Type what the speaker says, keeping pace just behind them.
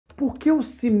Por que o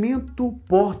cimento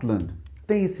Portland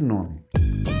tem esse nome?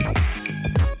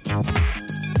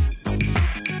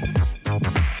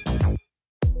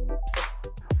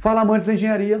 Fala amantes da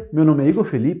engenharia, meu nome é Igor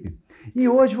Felipe e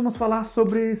hoje vamos falar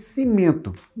sobre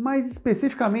cimento, mais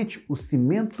especificamente o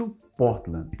cimento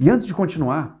Portland. E antes de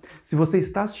continuar, se você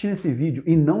está assistindo esse vídeo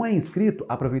e não é inscrito,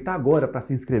 aproveita agora para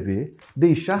se inscrever,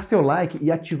 deixar seu like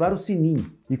e ativar o sininho.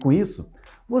 E com isso,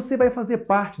 você vai fazer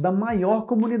parte da maior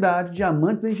comunidade de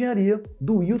amantes da engenharia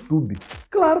do YouTube.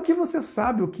 Claro que você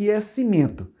sabe o que é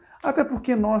cimento, até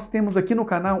porque nós temos aqui no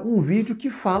canal um vídeo que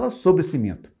fala sobre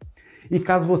cimento. E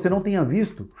caso você não tenha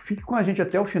visto, fique com a gente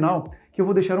até o final, que eu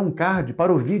vou deixar um card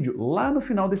para o vídeo lá no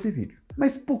final desse vídeo.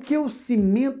 Mas por que o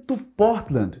cimento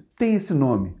Portland tem esse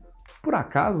nome? Por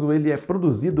acaso ele é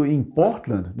produzido em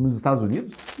Portland, nos Estados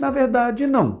Unidos? Na verdade,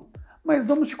 não. Mas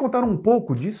vamos te contar um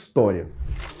pouco de história.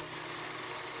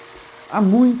 Há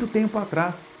muito tempo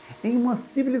atrás, em uma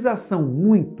civilização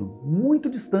muito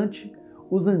distante,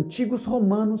 os antigos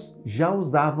romanos já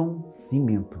usavam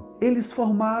cimento. Eles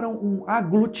formaram um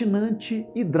aglutinante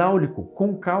hidráulico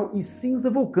com cal e cinza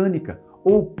vulcânica,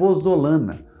 ou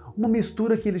pozzolana, uma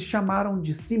mistura que eles chamaram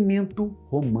de cimento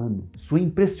romano. Sua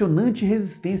impressionante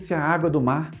resistência à água do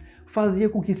mar fazia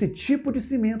com que esse tipo de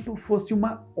cimento fosse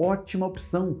uma ótima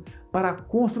opção para a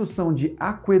construção de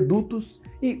aquedutos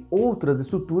e outras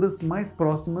estruturas mais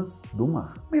próximas do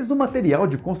mar. Mas o material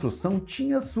de construção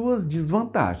tinha suas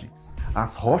desvantagens.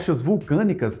 As rochas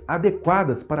vulcânicas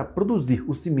adequadas para produzir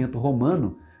o cimento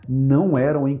romano não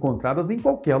eram encontradas em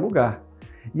qualquer lugar,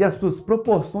 e as suas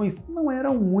proporções não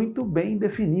eram muito bem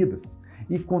definidas.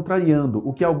 E contrariando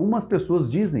o que algumas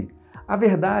pessoas dizem, a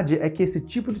verdade é que esse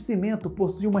tipo de cimento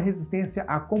possui uma resistência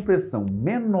à compressão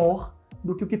menor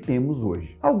do que o que temos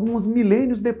hoje. Alguns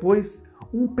milênios depois,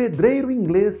 um pedreiro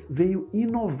inglês veio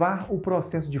inovar o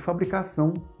processo de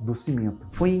fabricação do cimento.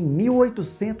 Foi em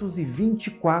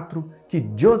 1824 que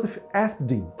Joseph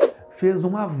Aspdin fez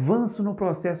um avanço no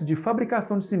processo de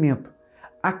fabricação de cimento,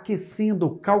 aquecendo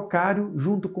o calcário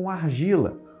junto com a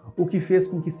argila, o que fez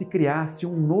com que se criasse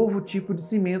um novo tipo de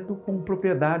cimento com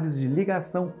propriedades de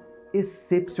ligação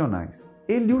excepcionais.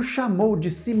 Ele o chamou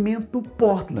de cimento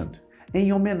Portland,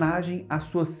 em homenagem à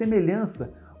sua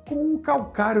semelhança com um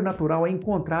calcário natural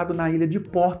encontrado na ilha de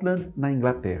Portland, na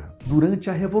Inglaterra. Durante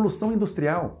a Revolução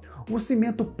Industrial, o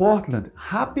cimento Portland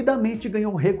rapidamente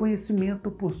ganhou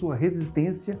reconhecimento por sua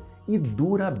resistência e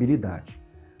durabilidade,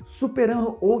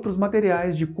 superando outros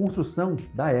materiais de construção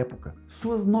da época.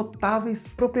 Suas notáveis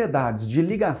propriedades de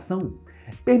ligação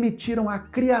permitiram a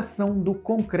criação do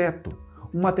concreto,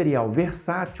 um material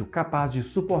versátil capaz de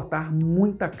suportar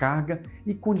muita carga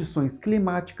e condições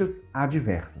climáticas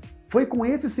adversas. Foi com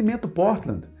esse cimento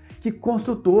Portland que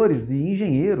construtores e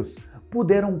engenheiros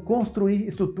puderam construir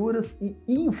estruturas e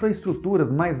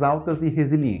infraestruturas mais altas e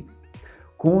resilientes,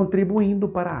 contribuindo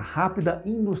para a rápida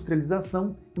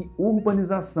industrialização e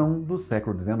urbanização do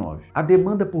século XIX. A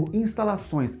demanda por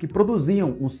instalações que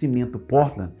produziam o cimento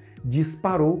Portland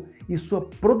disparou e sua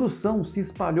produção se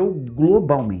espalhou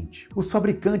globalmente. Os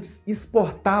fabricantes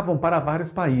exportavam para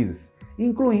vários países,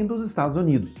 incluindo os Estados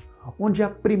Unidos, onde a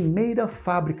primeira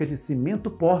fábrica de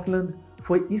cimento Portland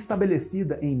foi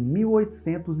estabelecida em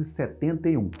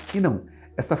 1871. E não,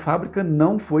 essa fábrica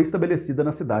não foi estabelecida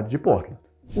na cidade de Portland.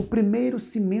 O primeiro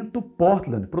cimento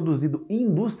Portland produzido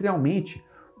industrialmente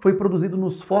foi produzido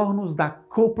nos fornos da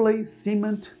Copley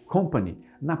Cement Company,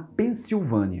 na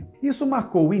Pensilvânia. Isso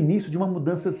marcou o início de uma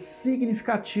mudança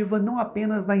significativa não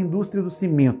apenas na indústria do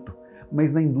cimento,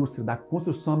 mas na indústria da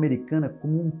construção americana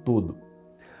como um todo.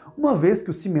 Uma vez que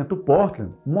o cimento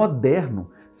Portland, moderno,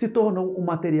 se tornou o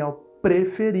material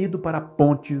preferido para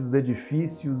pontes,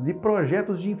 edifícios e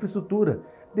projetos de infraestrutura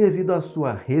devido à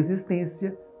sua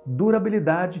resistência,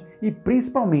 durabilidade e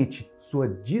principalmente sua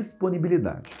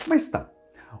disponibilidade. Mas tá,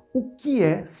 o que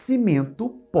é cimento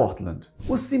Portland?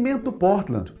 O cimento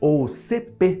Portland, ou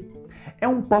CP, é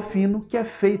um pó fino que é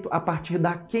feito a partir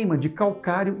da queima de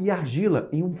calcário e argila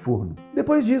em um forno.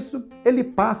 Depois disso, ele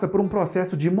passa por um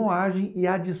processo de moagem e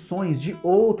adições de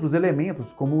outros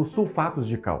elementos, como os sulfatos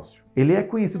de cálcio. Ele é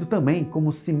conhecido também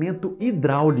como cimento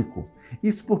hidráulico.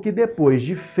 Isso porque depois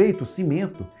de feito o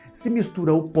cimento, se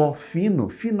mistura o pó fino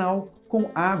final com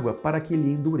água para que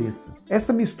ele endureça.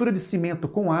 Essa mistura de cimento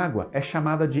com água é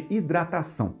chamada de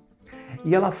hidratação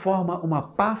e ela forma uma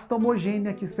pasta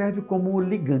homogênea que serve como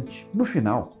ligante. No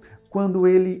final, quando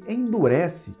ele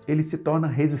endurece, ele se torna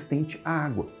resistente à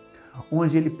água,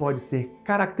 onde ele pode ser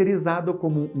caracterizado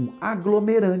como um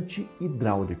aglomerante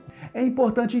hidráulico. É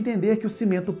importante entender que o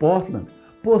cimento Portland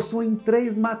possui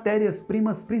 3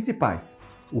 matérias-primas principais: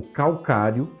 o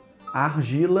calcário, a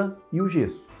argila e o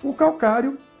gesso. O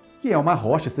calcário que é uma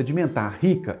rocha sedimentar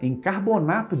rica em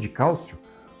carbonato de cálcio,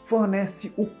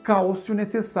 fornece o cálcio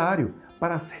necessário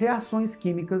para as reações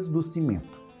químicas do cimento.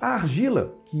 A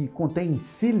argila, que contém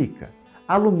sílica,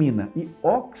 alumina e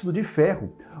óxido de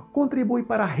ferro, contribui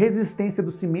para a resistência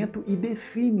do cimento e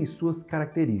define suas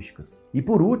características. E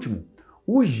por último,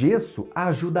 o gesso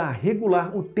ajuda a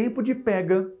regular o tempo de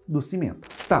pega do cimento.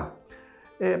 Tá,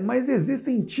 mas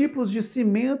existem tipos de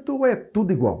cimento ou é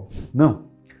tudo igual? Não,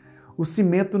 o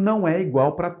cimento não é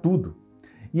igual para tudo.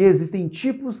 E existem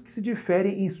tipos que se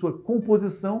diferem em sua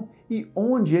composição e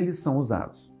onde eles são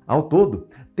usados. Ao todo,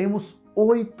 temos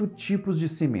 8 tipos de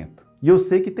cimento. E eu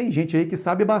sei que tem gente aí que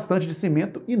sabe bastante de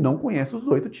cimento e não conhece os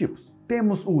 8 tipos.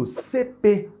 Temos o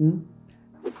CP1,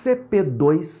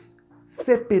 CP2,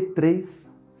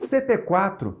 CP3,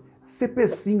 CP4,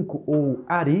 CP5 ou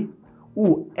Ari,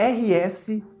 o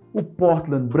RS, o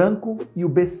Portland branco e o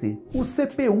BC. O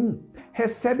CP1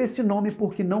 recebe esse nome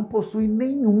porque não possui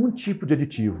nenhum tipo de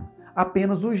aditivo,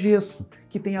 apenas o gesso,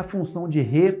 que tem a função de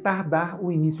retardar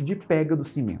o início de pega do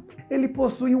cimento. Ele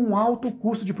possui um alto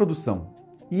custo de produção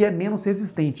e é menos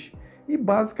resistente. E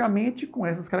basicamente, com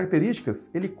essas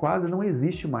características, ele quase não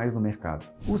existe mais no mercado.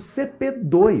 O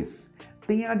CP2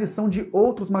 tem a adição de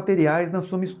outros materiais na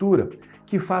sua mistura,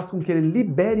 que faz com que ele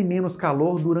libere menos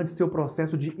calor durante seu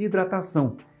processo de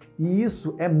hidratação. E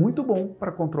isso é muito bom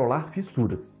para controlar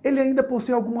fissuras. Ele ainda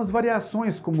possui algumas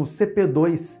variações, como o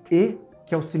CP2E,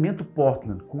 que é o cimento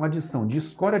Portland com adição de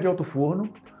escória de alto forno,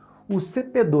 o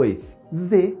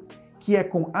CP2Z, que é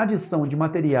com adição de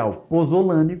material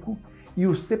pozolânico, e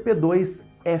o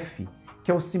CP2F,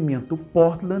 que é o cimento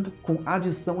Portland com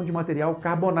adição de material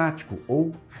carbonático,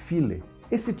 ou filler.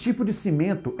 Esse tipo de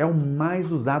cimento é o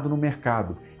mais usado no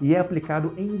mercado e é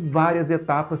aplicado em várias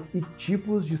etapas e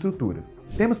tipos de estruturas.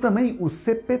 Temos também o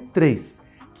CP3,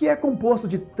 que é composto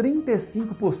de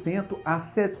 35% a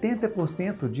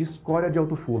 70% de escória de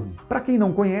alto forno. Para quem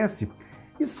não conhece,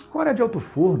 escória de alto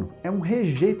forno é um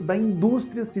rejeito da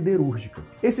indústria siderúrgica.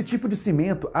 Esse tipo de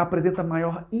cimento apresenta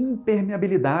maior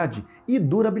impermeabilidade e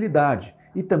durabilidade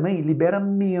e também libera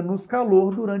menos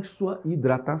calor durante sua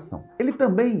hidratação. Ele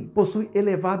também possui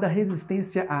elevada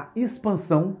resistência à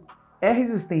expansão, é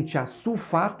resistente a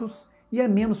sulfatos e é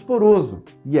menos poroso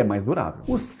e é mais durável.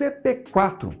 O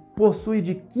CP4 possui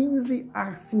de 15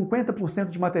 a 50%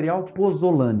 de material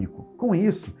pozolânico. Com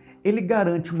isso, ele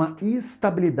garante uma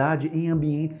estabilidade em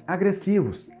ambientes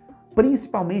agressivos,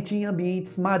 principalmente em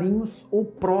ambientes marinhos ou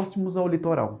próximos ao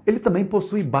litoral. Ele também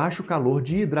possui baixo calor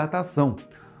de hidratação,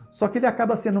 só que ele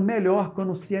acaba sendo melhor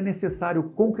quando se é necessário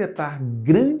concretar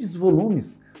grandes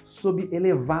volumes sob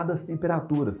elevadas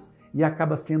temperaturas e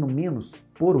acaba sendo menos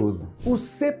poroso. O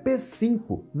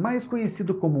CP5, mais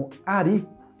conhecido como Ari,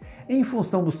 em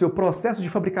função do seu processo de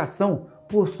fabricação,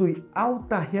 possui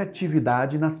alta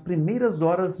reatividade nas primeiras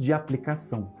horas de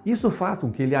aplicação. Isso faz com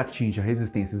que ele atinja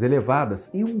resistências elevadas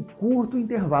em um curto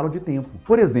intervalo de tempo.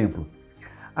 Por exemplo,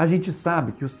 a gente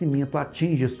sabe que o cimento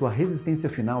atinge sua resistência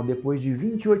final depois de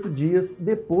 28 dias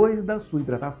depois da sua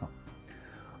hidratação.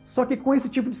 Só que com esse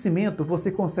tipo de cimento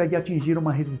você consegue atingir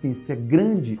uma resistência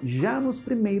grande já nos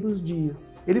primeiros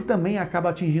dias. Ele também acaba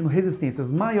atingindo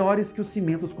resistências maiores que os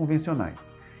cimentos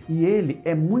convencionais. E ele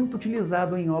é muito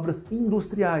utilizado em obras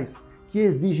industriais, que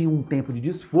exigem um tempo de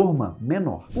desforma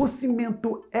menor. O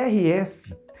cimento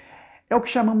RS é o que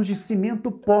chamamos de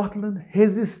cimento Portland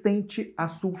resistente a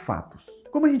sulfatos.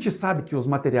 Como a gente sabe que os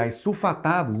materiais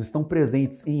sulfatados estão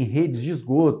presentes em redes de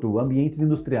esgoto, ambientes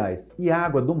industriais e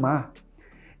água do mar,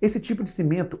 esse tipo de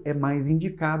cimento é mais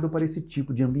indicado para esse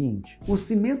tipo de ambiente. O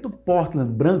cimento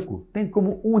Portland branco tem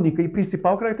como única e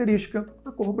principal característica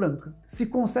a cor branca. Se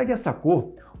consegue essa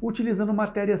cor utilizando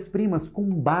matérias-primas com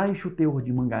baixo teor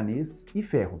de manganês e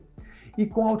ferro, e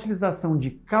com a utilização de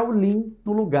caulim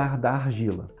no lugar da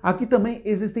argila. Aqui também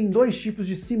existem 2 tipos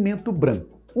de cimento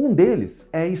branco. Um deles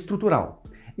é estrutural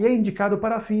e é indicado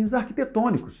para fins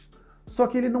arquitetônicos, só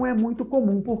que ele não é muito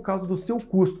comum por causa do seu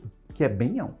custo, que é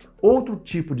bem alto. Outro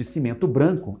tipo de cimento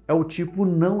branco é o tipo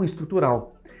não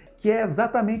estrutural, que é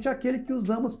exatamente aquele que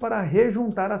usamos para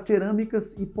rejuntar as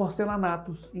cerâmicas e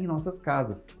porcelanatos em nossas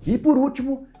casas. E por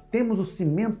último, temos o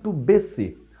cimento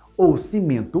BC, ou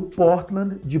cimento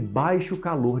Portland de baixo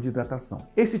calor de hidratação.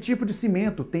 Esse tipo de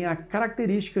cimento tem a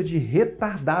característica de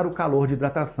retardar o calor de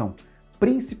hidratação,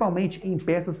 principalmente em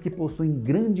peças que possuem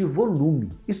grande volume.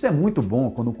 Isso é muito bom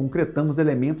quando concretamos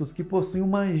elementos que possuem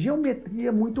uma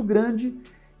geometria muito grande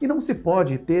e não se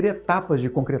pode ter etapas de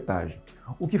concretagem,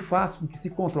 o que faz com que se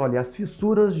controle as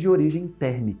fissuras de origem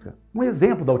térmica. Um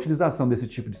exemplo da utilização desse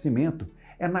tipo de cimento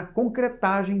é na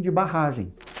concretagem de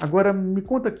barragens. Agora me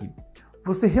conta aqui,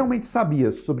 você realmente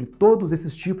sabia sobre todos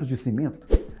esses tipos de cimento?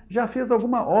 Já fez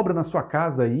alguma obra na sua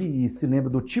casa aí e se lembra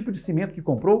do tipo de cimento que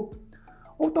comprou?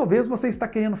 Ou talvez você está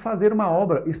querendo fazer uma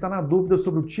obra e está na dúvida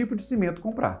sobre o tipo de cimento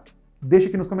comprar. Deixa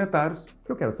aqui nos comentários que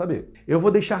eu quero saber. Eu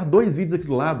vou deixar 2 vídeos aqui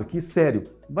do lado que, sério,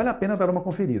 vale a pena dar uma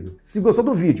conferida. Se gostou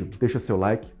do vídeo, deixa seu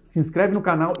like, se inscreve no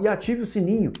canal e ative o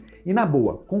sininho. E na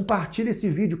boa, compartilhe esse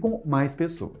vídeo com mais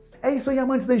pessoas. É isso aí,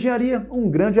 amantes da engenharia. Um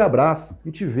grande abraço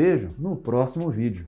e te vejo no próximo vídeo.